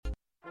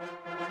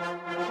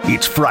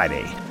It's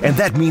Friday, and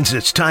that means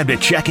it's time to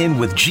check in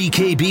with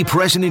GKB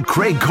President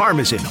Craig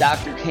Karmazin.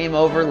 Doctor came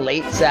over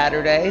late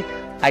Saturday.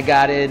 I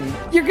got in.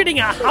 You're getting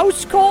a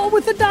house call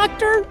with the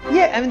doctor?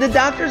 Yeah, I mean, the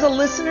doctor's a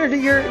listener to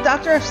your...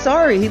 Doctor F.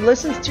 Sorry, he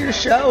listens to your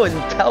show and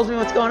tells me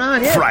what's going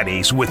on. Yeah.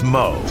 Fridays with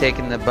Mo.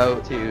 Taking the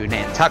boat to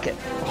Nantucket,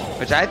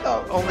 which I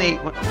thought only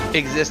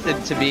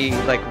existed to be,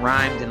 like,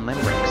 rhymed in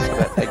limericks,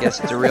 but I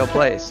guess it's a real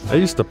place. I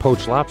used to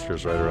poach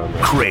lobsters right around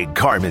there. Craig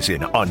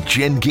Karmazin on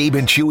Jen, Gabe,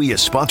 and Chewy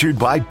is sponsored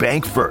by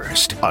Bank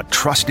First, a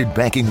trusted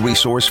banking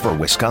resource for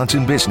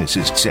Wisconsin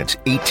businesses since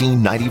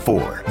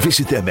 1894.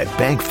 Visit them at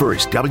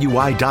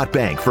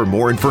bankfirstwi.bank for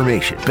more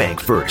information. Bank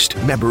First,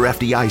 member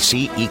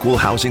FDIC, equal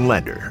housing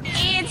lender.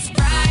 It's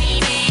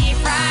Friday,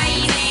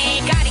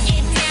 gotta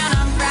get down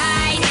on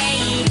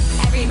Friday.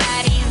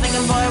 Everybody's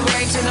looking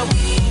forward to the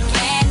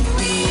weekend.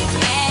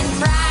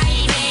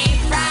 Friday,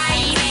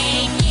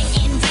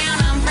 getting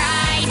down on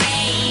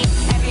Friday.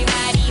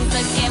 Everybody's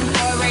looking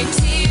forward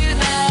to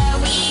the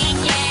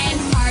weekend.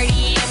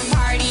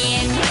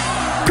 Partying.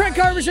 Craig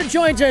Karmazin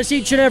joins us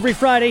each and every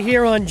Friday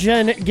here on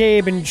Jen,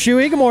 Gabe, and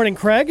Chewy. Good morning,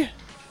 Craig.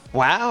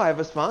 Wow, I have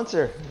a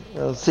sponsor.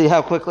 We'll see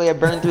how quickly I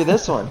burn through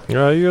this one.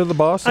 You're the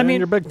boss, and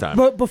you're big time.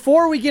 But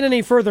before we get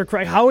any further,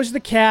 Craig, how is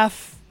the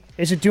calf?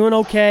 Is it doing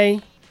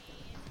okay?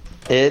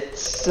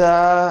 It's,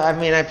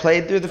 I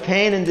played through the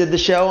pain and did the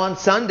show on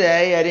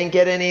Sunday. I didn't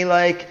get any,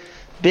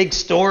 big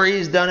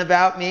stories done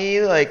about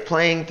me,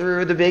 playing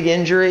through the big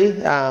injury.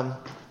 But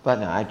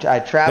no,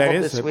 I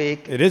traveled this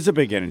week. It is a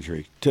big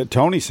injury.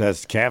 Tony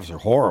says calves are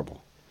horrible.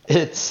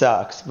 It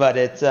sucks, but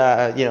it's,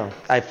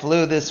 I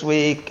flew this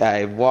week.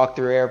 I walked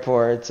through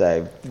airports.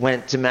 I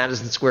went to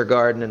Madison Square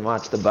Garden and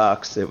watched the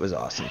Bucks. It was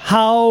awesome.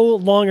 How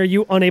long are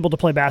you unable to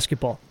play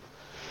basketball?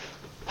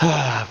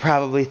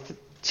 Probably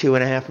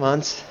 2.5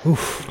 months.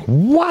 Oof.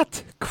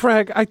 What?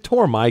 Craig, I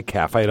tore my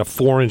calf. I had a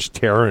 4-inch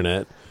tear in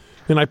it,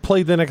 and I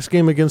played the next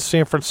game against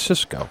San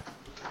Francisco.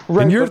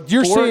 Right, and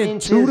you're saying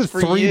 2 to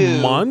 3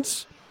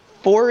 months?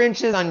 4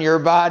 inches on your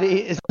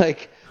body is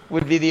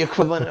would be the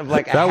equivalent of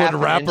a that would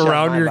wrap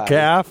around your body.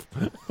 Calf.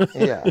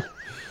 Yeah.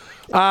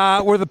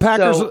 Were the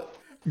Packers?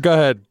 Go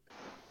ahead,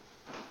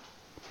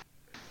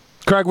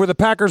 Craig. Were the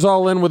Packers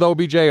all in with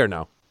OBJ or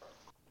no?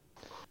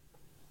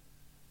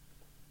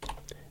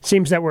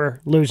 Seems that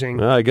we're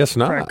losing. I guess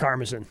not. Craig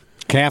Karmazin.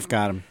 Calf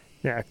got him.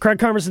 Yeah, Craig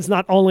Karmazin's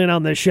not all in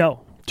on this show.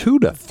 2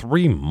 to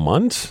 3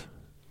 months.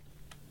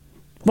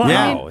 Well,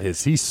 Wow,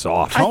 is he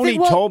soft? Tony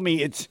told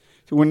me it's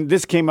when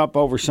this came up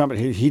over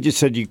somebody. He just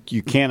said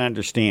you can't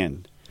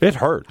understand. It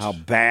hurts. How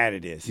bad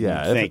it is.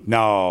 Yeah. You think,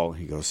 no.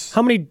 He goes,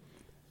 How many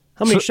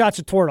shots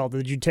of Toradol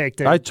did you take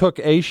there? I took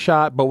a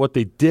shot, but what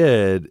they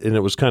did, and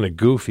it was kind of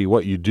goofy,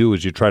 what you do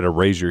is you try to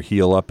raise your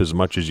heel up as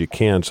much as you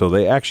can. So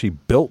they actually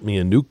built me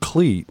a new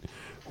cleat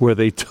where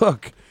they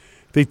took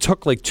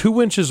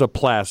 2 inches of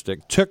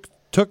plastic, took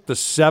the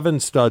 7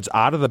 studs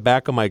out of the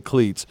back of my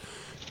cleats,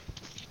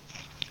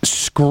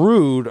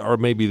 screwed, or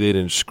maybe they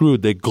didn't screw,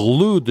 they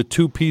glued the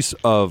 2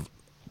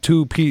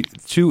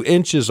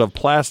 inches of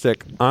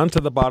plastic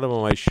onto the bottom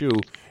of my shoe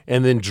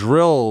and then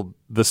drilled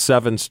the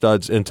 7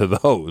 studs into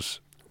those.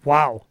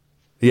 Wow.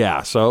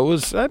 Yeah, so it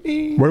was, What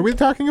are we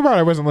talking about?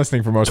 I wasn't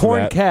listening for most of that.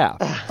 Torn calf.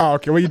 Oh,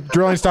 okay. Well, you're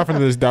drilling stuff into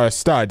the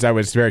studs. I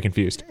was very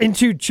confused.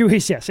 Into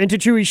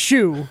Chewy's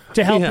shoe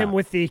to help him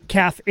with the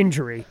calf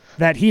injury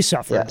that he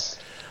suffered. Yes.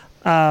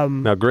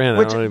 Now,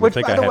 granted, I don't even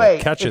think I had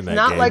a catch in that game.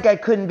 It's not like I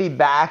couldn't be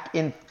back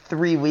in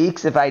 3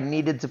 weeks if I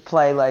needed to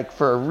play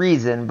for a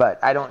reason, but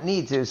I don't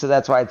need to, so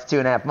that's why it's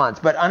 2.5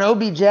 months. But on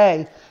OBJ,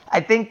 I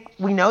think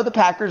we know the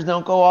Packers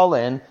don't go all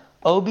in.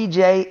 OBJ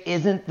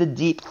isn't the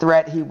deep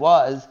threat he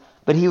was,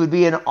 but he would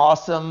be an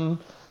awesome,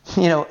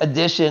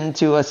 addition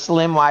to a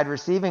slim wide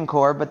receiving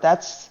core, but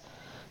that's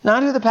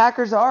not who the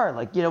Packers are.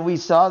 We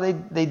saw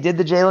they did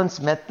the Jalen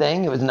Smith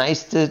thing. It was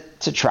nice to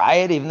try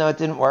it, even though it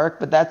didn't work,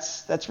 but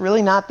that's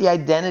really not the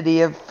identity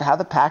of how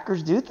the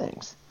Packers do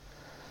things.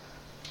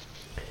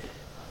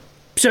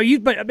 So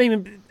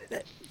the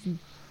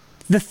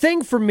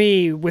thing for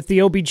me with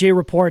the OBJ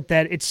report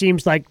that it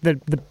seems like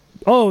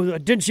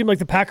it didn't seem like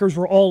the Packers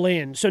were all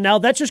in. So now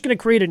that's just going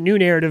to create a new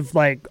narrative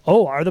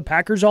are the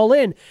Packers all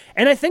in?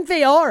 And I think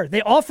they are.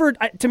 They offered,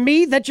 to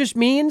me, that just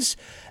means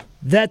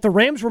that the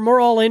Rams were more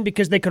all in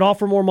because they could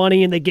offer more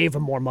money and they gave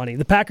them more money.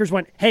 The Packers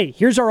went, hey,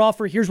 here's our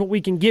offer, here's what we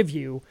can give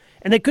you.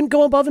 And they couldn't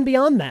go above and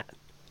beyond that.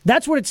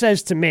 That's what it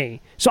says to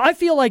me. So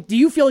do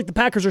you feel like the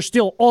Packers are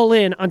still all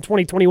in on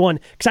 2021?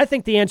 Because I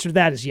think the answer to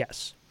that is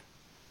yes.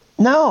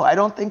 No, I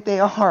don't think they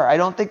are. I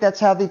don't think that's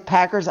how the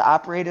Packers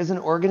operate as an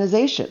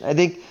organization. I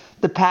think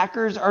the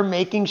Packers are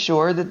making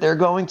sure that they're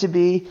going to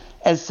be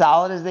as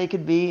solid as they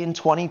could be in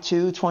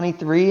 22,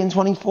 23, and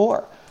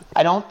 24.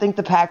 I don't think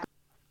the Packers...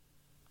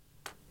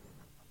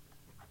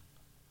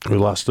 We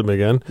lost him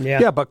again?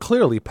 Yeah, but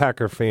clearly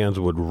Packer fans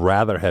would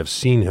rather have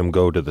seen him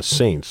go to the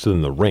Saints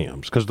than the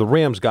Rams because the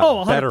Rams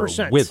got better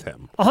with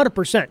him.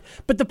 100%.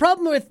 But the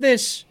problem with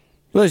this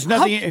Well, there's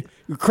nothing.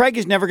 Craig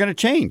is never going to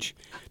change.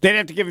 They'd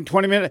have to give him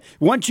 20 minutes.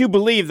 Once you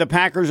believe the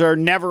Packers are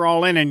never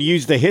all in and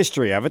use the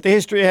history of it, the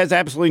history has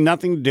absolutely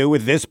nothing to do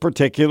with this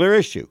particular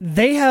issue.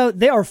 They are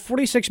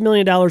 $46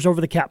 million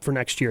over the cap for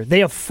next year. They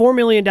have $4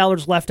 million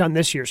left on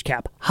this year's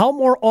cap. How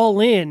more all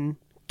in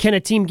can a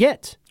team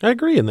get? I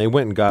agree, and they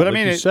went and got, But, I like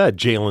mean, you said,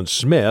 Jalen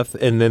Smith,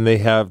 and then they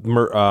have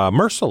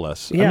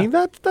Merciless. Yeah. I mean,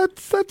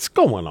 that's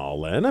going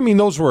all in. I mean,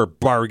 those were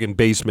bargain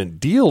basement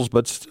deals,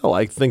 but still,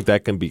 I think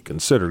that can be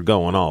considered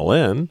going all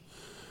in.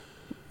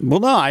 Well,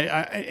 no,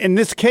 I in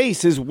this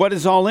case is what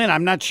is all in.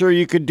 I'm not sure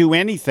you could do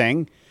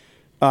anything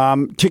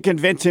to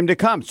convince him to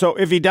come. So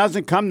if he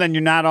doesn't come, then you're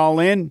not all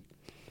in.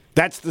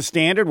 That's the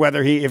standard.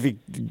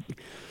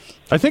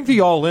 I think the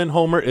all-in,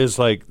 Homer, is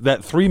like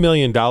that $3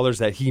 million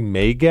that he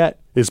may get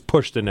is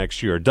pushed to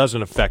next year. It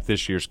doesn't affect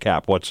this year's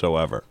cap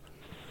whatsoever.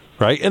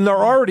 Right? And they're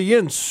already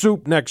in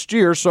soup next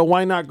year, so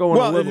why not go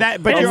in a little,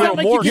 but a you're, little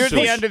more you're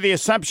soup? under the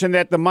assumption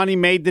that the money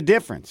made the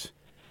difference.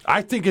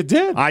 I think it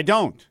did. I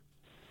don't.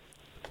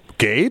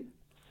 Gabe?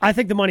 I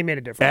think the money made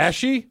a difference.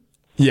 Ashy?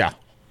 Yeah.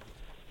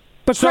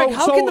 But Craig,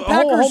 how can the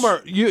Packers?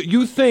 Homer,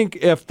 you think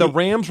if the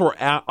Rams were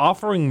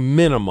offering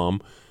minimum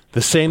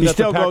the same He that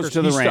still the Packers, goes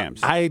to the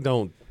Rams. I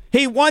don't.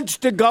 He wants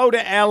to go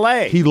to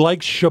L.A. He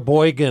likes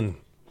Sheboygan.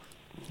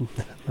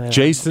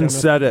 Jason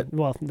said it.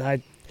 Well,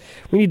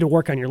 we need to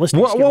work on your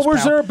listening skills, Well, was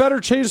pal. there a better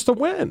chance to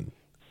win?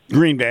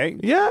 Green Bay.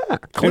 Yeah,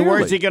 clearly. And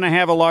where is he going to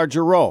have a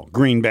larger role?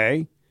 Green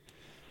Bay.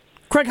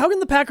 Craig, how can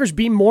the Packers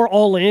be more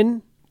all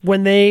in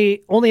when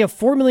they only have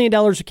 $4 million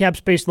of cap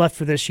space left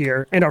for this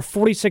year and are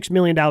 $46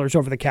 million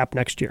over the cap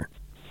next year?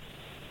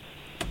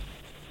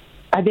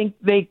 I think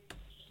they,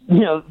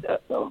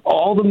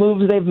 all the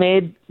moves they've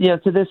made,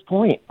 to this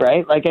point,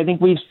 right? Like, I think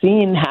we've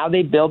seen how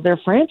they build their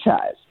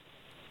franchise.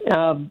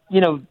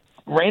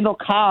 Randall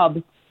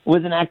Cobb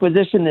was an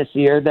acquisition this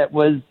year that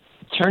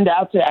turned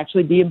out to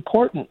actually be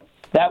important.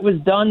 That was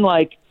done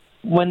like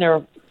when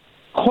their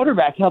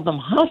quarterback held them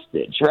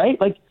hostage, right?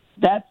 Like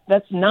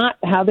that's not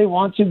how they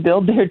want to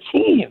build their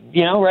team,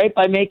 right?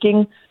 By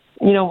making,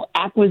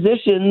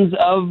 acquisitions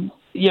of,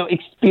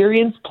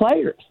 experienced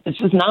players. It's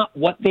just not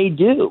what they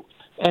do.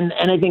 And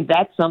I think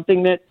that's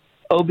something that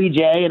OBJ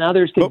and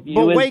others could view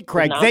but as wait,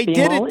 Craig, not they being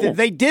did all it. in.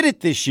 They did it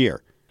this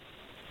year.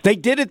 They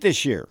did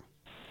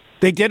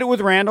it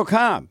with Randall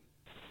Cobb.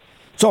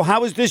 So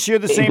how is this year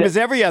the same as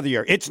every other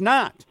year? It's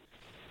not.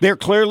 They're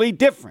clearly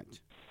different,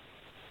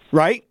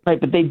 right?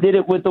 Right, but they did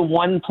it with the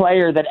one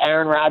player that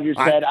Aaron Rodgers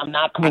said, I'm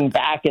not coming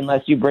back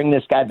unless you bring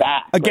this guy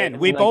back. Again,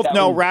 right? we both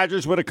know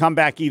Rodgers would have come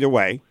back either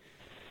way,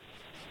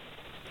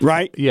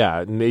 right?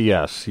 Yeah,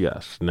 yes.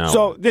 No.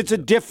 So it's a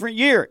different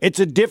year. It's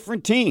a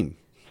different team.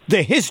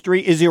 The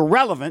history is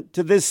irrelevant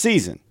to this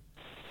season.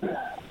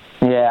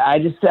 Yeah,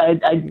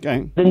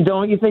 Okay. Then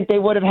don't you think they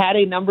would have had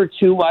a number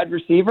 2 wide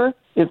receiver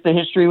if the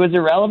history was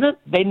irrelevant?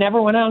 They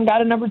never went out and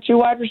got a number 2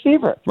 wide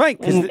receiver. Right.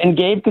 And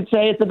Gabe could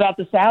say it's about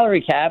the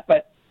salary cap,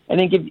 but I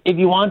think if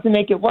you want to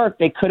make it work,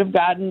 they could have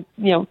gotten,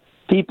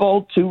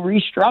 people to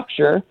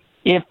restructure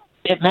if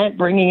it meant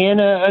bringing in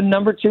a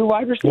number 2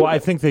 wide receiver. Well, I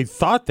think they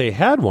thought they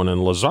had one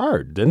in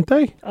Lazard, didn't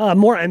they?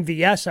 More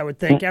MVS, I would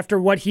think. After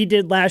what he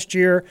did last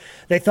year,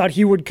 they thought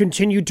he would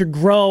continue to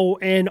grow,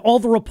 and all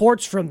the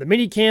reports from the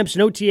mini camps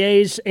and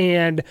OTAs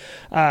and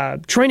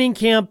training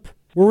camp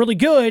were really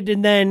good,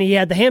 and then he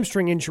had the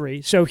hamstring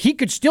injury. So he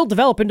could still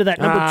develop into that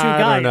number 2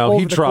 guy. I don't know. Over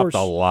He the dropped course.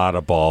 a lot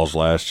of balls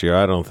last year.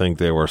 I don't think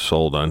they were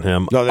sold on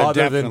him, No, they're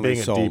other than definitely being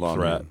a sold deep on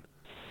threat. him.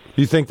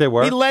 You think they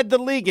were? He led the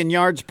league in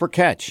yards per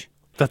catch.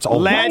 That's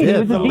all Led he He did.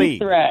 was a the deep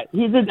league. threat.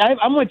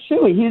 I'm with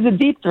Chewy. He's a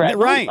deep threat.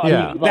 Right. I thought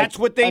Yeah. he was, like, That's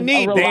what they a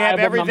need. They have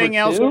reliable everything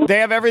number else. 2. They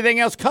have everything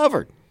else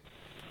covered.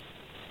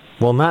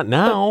 Well, not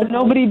now. But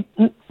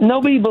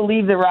nobody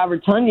believed that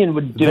Robert Tunyon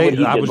would do what he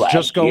did I was last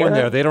just going year.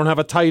 there. They don't have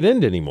a tight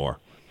end anymore.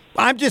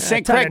 I'm just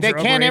saying, tight Craig, they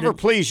ends are can't ever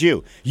overrated. please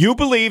you. You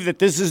believe that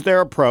this is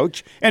their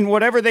approach, and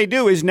whatever they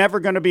do is never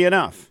going to be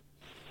enough.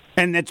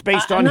 And it's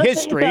based I'm on not saying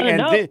history. it's not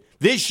And enough.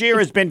 this year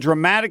has been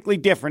dramatically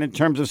different in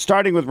terms of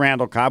starting with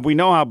Randall Cobb. We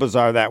know how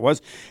bizarre that was.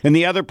 And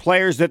the other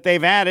players that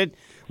they've added,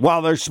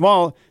 while they're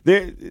small,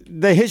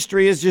 the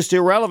history is just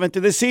irrelevant to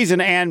this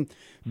season. And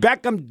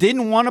Beckham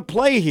didn't want to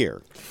play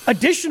here.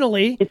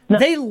 Additionally,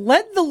 they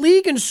led the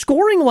league in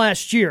scoring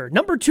last year.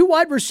 Number 2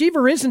 wide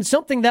receiver isn't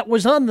something that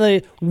was on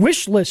the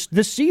wish list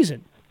this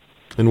season.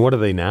 And what are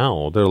they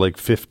now? They're like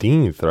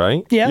 15th,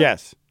 right? Yeah.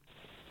 Yes.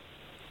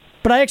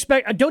 But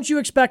don't you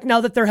expect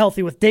now that they're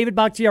healthy with David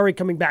Bakhtiari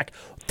coming back,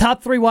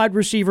 top 3 wide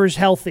receivers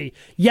healthy?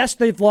 Yes,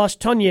 they've lost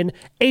Tunyon.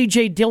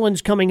 A.J.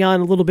 Dillon's coming on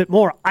a little bit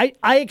more. I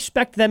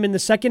expect them in the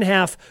second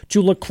half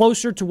to look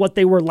closer to what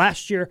they were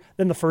last year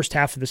than the first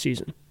half of the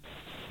season.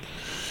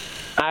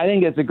 I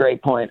think it's a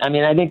great point. I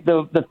mean, I think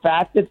the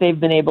fact that they've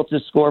been able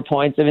to score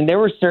points, I mean, there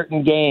were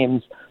certain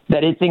games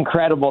that it's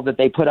incredible that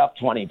they put up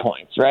 20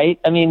 points, right?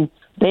 I mean,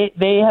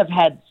 they have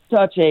had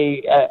such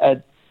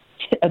a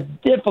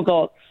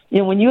difficult,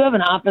 when you have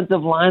an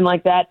offensive line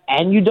like that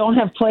and you don't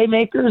have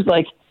playmakers,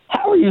 like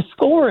how are you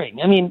scoring?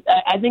 I mean,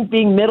 I think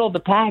being middle of the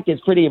pack is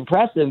pretty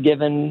impressive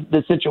given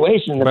the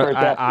situation in the But first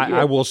half of the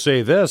year. I will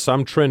say this.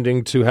 I'm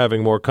trending to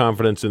having more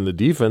confidence in the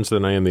defense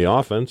than I am the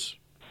offense.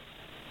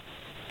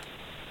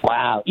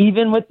 Wow.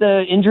 Even with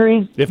the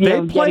injuries, If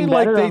they play getting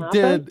like better they on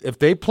did, offense? if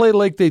they play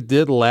like they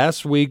did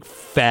last week,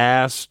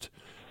 fast,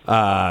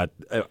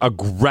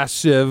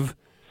 aggressive,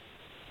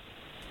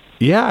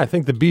 yeah, I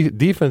think the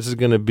defense is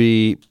going to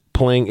be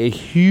playing a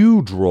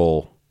huge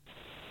role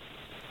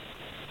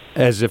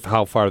as if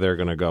how far they're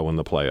going to go in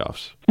the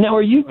playoffs. Now,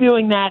 are you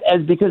viewing that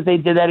as because they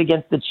did that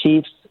against the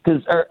Chiefs?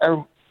 Because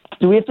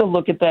do we have to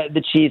look at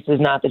the Chiefs as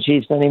not the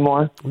Chiefs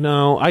anymore?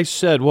 No, I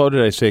said, what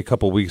did I say a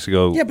couple weeks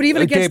ago? Yeah, but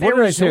even against Gabe, what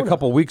did I say a Arizona.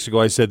 couple weeks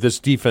ago? I said this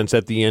defense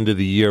at the end of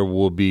the year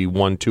will be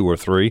 1, 2, or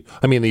 3.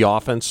 I mean, the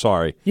offense,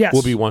 sorry. Yes.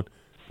 Will be 1.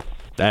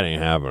 That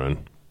ain't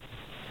happening.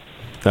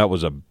 That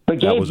was a But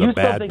Gabe, that was you a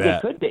still bad think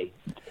bet. it could be.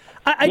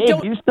 I Gabe,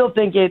 don't. you still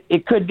think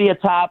it could be a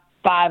top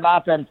 5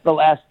 offense the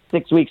last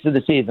 6 weeks of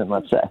the season,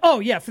 let's say. Oh,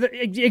 yeah,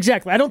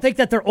 exactly. I don't think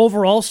that their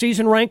overall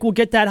season rank will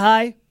get that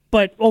high,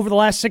 but over the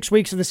last 6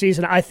 weeks of the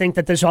season, I think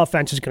that this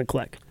offense is going to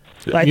click.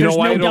 Like, You know there's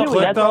why no it don't doubt.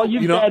 click, That's though? all you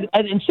You know- said.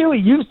 And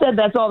Chewy, you said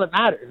that's all that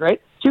matters, right?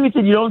 Chewy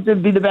said you don't have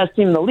to be the best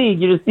team in the league.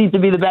 You just need to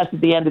be the best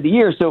at the end of the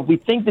year. So if we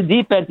think the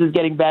defense is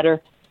getting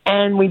better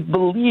and we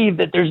believe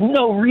that there's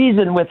no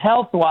reason with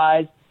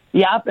health-wise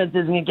the offense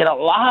isn't going to get a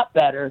lot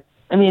better,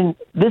 I mean,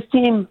 this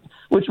team,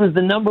 which was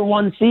the number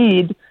 1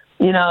 seed,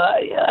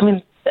 I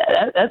mean,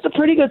 that's a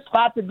pretty good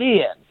spot to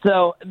be in.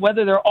 So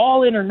whether they're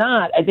all in or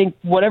not, I think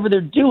whatever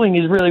they're doing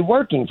is really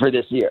working for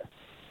this year.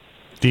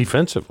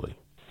 Defensively.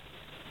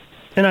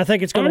 And I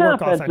think it's going And to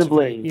work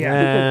offensively. offensively.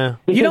 Yeah.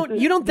 Eh.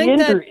 You don't think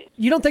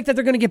that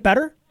they're going to get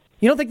better?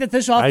 You don't think that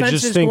this offense I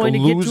just is think going to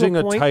losing get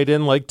to a a point? tight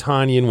end like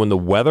Tanyan when the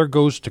weather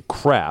goes to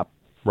crap,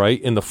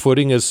 right, and the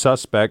footing is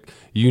suspect,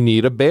 you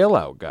need a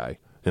bailout guy.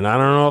 And I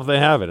don't know if they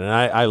have it. And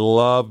I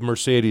love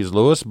Mercedes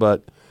Lewis,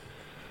 but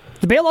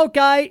The bailout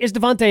guy is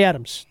Devontae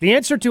Adams. The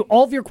answer to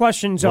all of your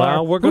questions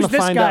are, we're gonna who's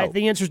this find guy? out.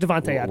 The answer is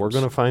Devontae Adams. we're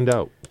going to find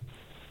out.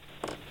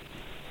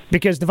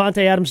 Because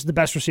Devontae Adams is the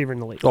best receiver in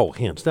the league. Oh,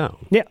 hands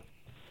down. Yeah.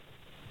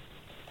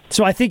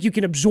 So I think you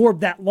can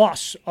absorb that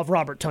loss of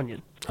Robert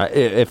Tonyan.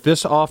 If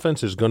this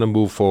offense is going to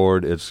move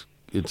forward, it's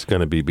going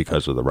to be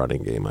because of the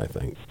running game, I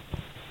think.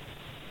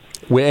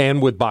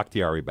 And with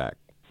Bakhtiari back.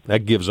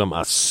 That gives them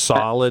a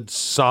solid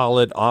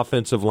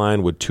offensive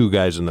line with 2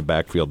 guys in the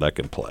backfield that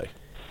can play.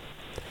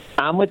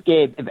 I'm with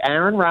Gabe. If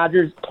Aaron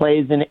Rodgers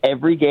plays in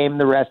every game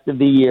the rest of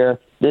the year,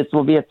 this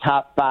will be a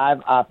top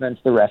 5 offense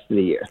the rest of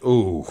the year.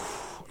 Ooh.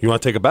 You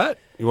want to take a bet?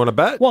 You want to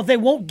bet? Well, they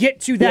won't get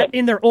to that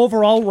in their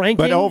overall ranking.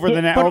 But over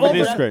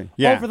this grade,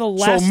 yeah. Over the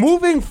last... So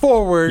moving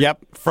forward, Yep.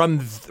 from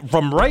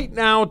right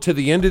now to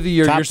the end of the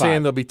year, Top you're saying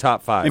 5. they'll be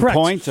top 5. In Correct.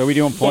 points? Are we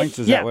doing points?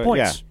 Is Yeah, that what?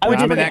 points. Yeah. I would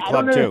I'm do in that I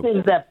club don't too. understand.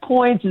 Is that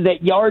points? Is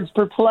that yards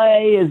per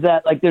play? Is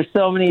that there's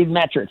so many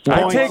metrics?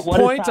 I What- take what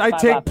is points. top I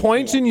 5 take offense?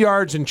 points and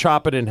yards and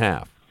chop it in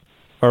half,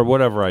 or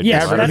whatever I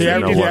Yes, do. that's I don't what even you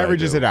know do. He what I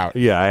averages do. it out.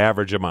 Yeah, I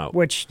average them out.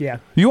 Which, yeah.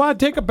 You want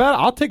to take a bet?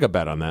 I'll take a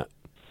bet on that.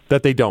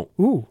 That they don't.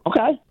 Ooh.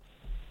 Okay.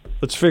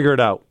 Let's figure it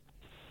out.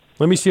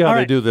 Let me see how All they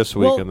right. do this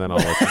week, Well- and then I'll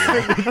let you know.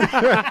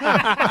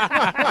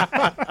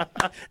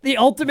 The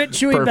ultimate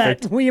Chewy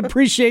bet. We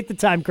appreciate the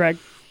time, Craig.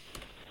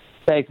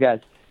 Thanks, guys.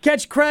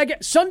 Catch Craig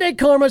Sunday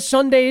Karma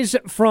Sundays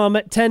from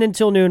 10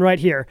 until noon right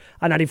here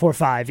on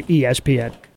 94.5 ESPN.